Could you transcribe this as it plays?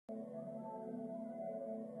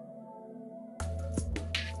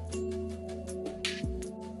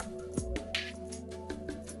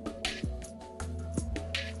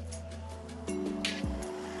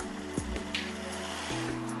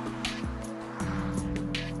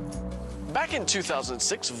Back in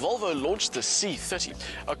 2006, Volvo launched the C30,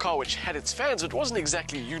 a car which had its fans but wasn't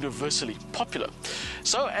exactly universally popular.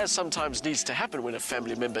 So, as sometimes needs to happen when a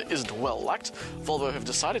family member isn't well liked, Volvo have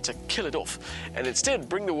decided to kill it off and instead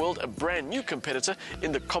bring the world a brand new competitor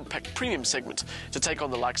in the compact premium segment to take on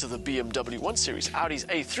the likes of the BMW 1 Series, Audi's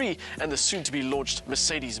A3 and the soon-to-be launched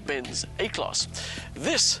Mercedes-Benz A-Class.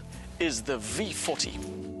 This is the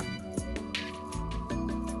V40.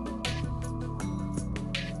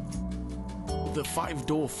 The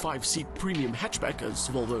 5-door, 5-seat premium hatchback, as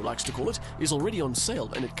Volvo likes to call it, is already on sale,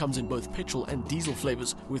 and it comes in both petrol and diesel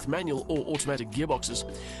flavours with manual or automatic gearboxes.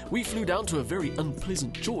 We flew down to a very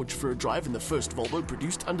unpleasant George for a drive in the first Volvo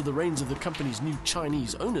produced under the reins of the company's new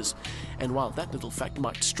Chinese owners. And while that little fact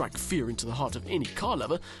might strike fear into the heart of any car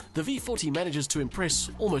lover, the V40 manages to impress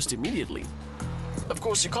almost immediately. Of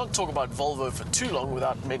course, you can't talk about Volvo for too long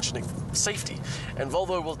without mentioning safety, and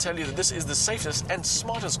Volvo will tell you that this is the safest and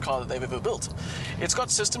smartest car that they've ever built. It's got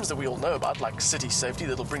systems that we all know about, like city safety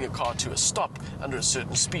that'll bring a car to a stop under a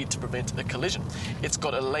certain speed to prevent a collision. It's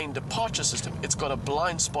got a lane departure system, it's got a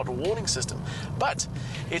blind spot warning system, but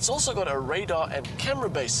it's also got a radar and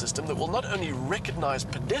camera-based system that will not only recognize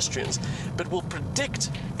pedestrians, but will predict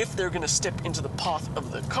if they're going to step into the path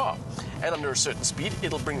of the car. And under a certain speed,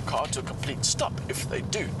 it'll bring the car to a complete stop if they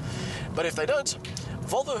do. But if they don't,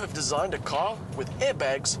 Volvo have designed a car with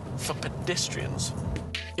airbags for pedestrians.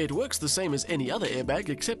 It works the same as any other airbag,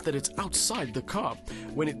 except that it's outside the car.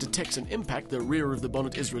 When it detects an impact, the rear of the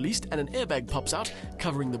bonnet is released and an airbag pops out,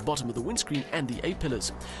 covering the bottom of the windscreen and the A-pillars.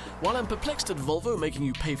 While I'm perplexed at Volvo making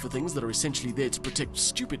you pay for things that are essentially there to protect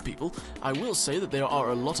stupid people, I will say that there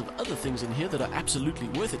are a lot of other things in here that are absolutely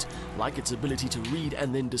worth it, like its ability to read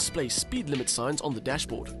and then display speed limit signs on the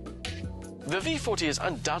dashboard. The V40 is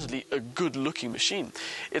undoubtedly a good-looking machine.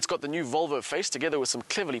 It's got the new Volvo face together with some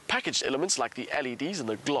cleverly packaged elements like the LEDs and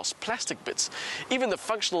the gloss plastic bits. Even the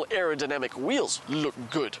functional aerodynamic wheels look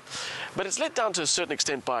good. But it's let down to a certain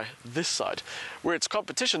extent by this side. Where its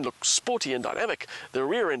competition looks sporty and dynamic, the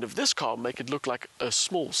rear end of this car make it look like a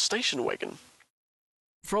small station wagon.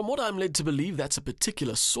 From what I'm led to believe, that's a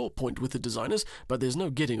particular sore point with the designers, but there's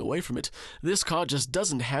no getting away from it. This car just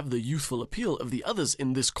doesn't have the youthful appeal of the others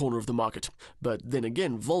in this corner of the market. But then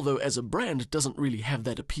again, Volvo as a brand doesn't really have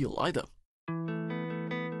that appeal either.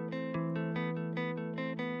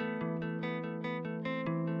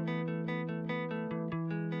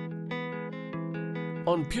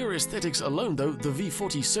 On pure aesthetics alone though, the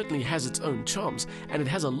V40 certainly has its own charms, and it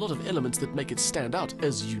has a lot of elements that make it stand out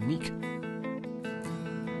as unique.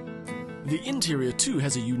 The interior too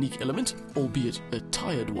has a unique element, albeit a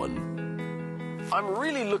tired one. I'm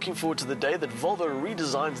really looking forward to the day that Volvo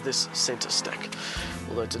redesigns this centre stack,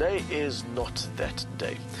 although today is not that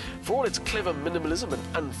day. For all its clever minimalism and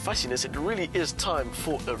unfussiness, it really is time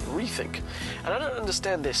for a rethink. And I don't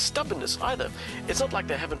understand their stubbornness either. It's not like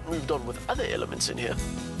they haven't moved on with other elements in here.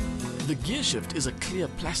 The gear shift is a clear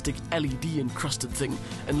plastic LED encrusted thing,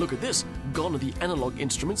 and look at this, gone are the analog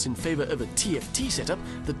instruments in favour of a TFT setup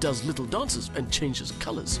that does little dances and changes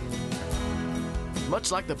colours.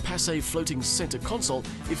 Much like the passé floating centre console,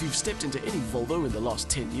 if you've stepped into any Volvo in the last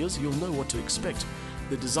 10 years, you'll know what to expect.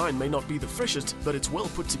 The design may not be the freshest, but it's well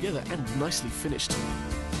put together and nicely finished.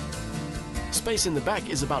 Space in the back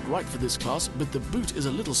is about right for this class, but the boot is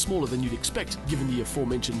a little smaller than you'd expect given the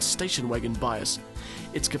aforementioned station wagon bias.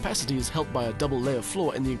 Its capacity is helped by a double-layer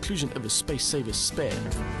floor and the inclusion of a space-saver spare.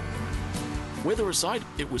 Weather aside,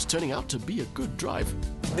 it was turning out to be a good drive.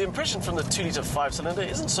 The impression from the 2-litre 5-cylinder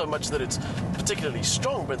isn't so much that it's particularly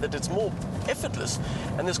strong, but that it's more effortless.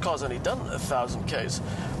 And this car's only done 1,000 Ks.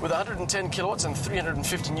 With 110 kilowatts and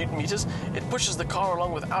 350 Newton meters, it pushes the car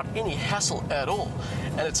along without any hassle at all.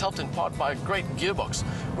 And it's helped in part by a great gearbox,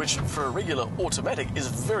 which for a regular automatic is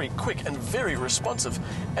very quick and very responsive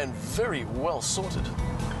and very well sorted.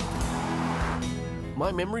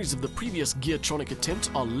 My memories of the previous Geartronic attempt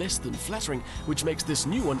are less than flattering, which makes this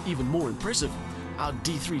new one even more impressive. Our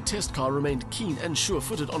D3 test car remained keen and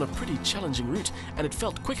sure-footed on a pretty challenging route, and it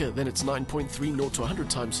felt quicker than its 9.3 0 to 100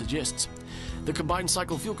 times suggests. The combined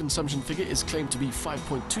cycle fuel consumption figure is claimed to be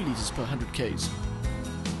 5.2 litres per 100 Ks.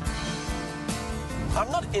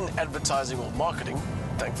 I'm not in advertising or marketing,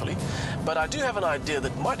 thankfully, but I do have an idea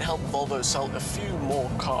that might help Volvo sell a few more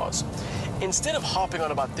cars. Instead of harping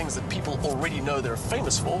on about things that people already know they're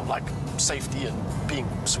famous for, like safety and being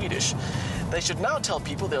Swedish, they should now tell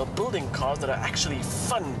people they're building cars that are actually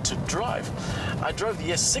fun to drive. I drove the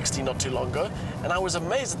S60 not too long ago, and I was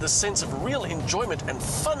amazed at the sense of real enjoyment and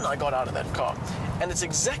fun I got out of that car. And it's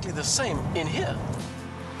exactly the same in here.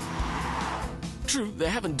 True, they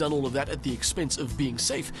haven't done all of that at the expense of being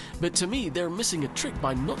safe, but to me, they're missing a trick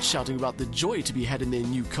by not shouting about the joy to be had in their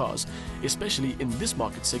new cars, especially in this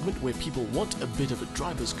market segment where people want a bit of a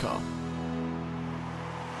driver's car.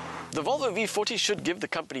 The Volvo V40 should give the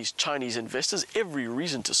company's Chinese investors every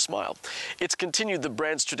reason to smile. It's continued the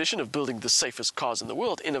brand's tradition of building the safest cars in the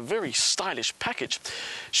world in a very stylish package.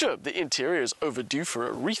 Sure, the interior is overdue for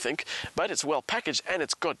a rethink, but it's well packaged and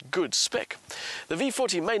it's got good spec. The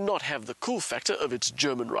V40 may not have the cool factor of its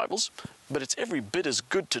German rivals, but it's every bit as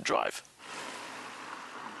good to drive.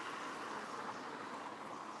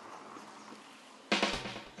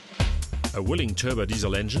 A willing turbo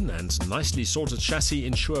diesel engine and nicely sorted chassis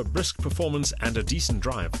ensure brisk performance and a decent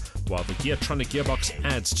drive, while the Geartronic gearbox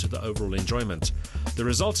adds to the overall enjoyment. The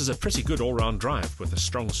result is a pretty good all-round drive with a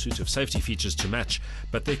strong suite of safety features to match,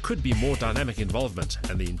 but there could be more dynamic involvement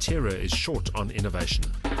and the interior is short on innovation.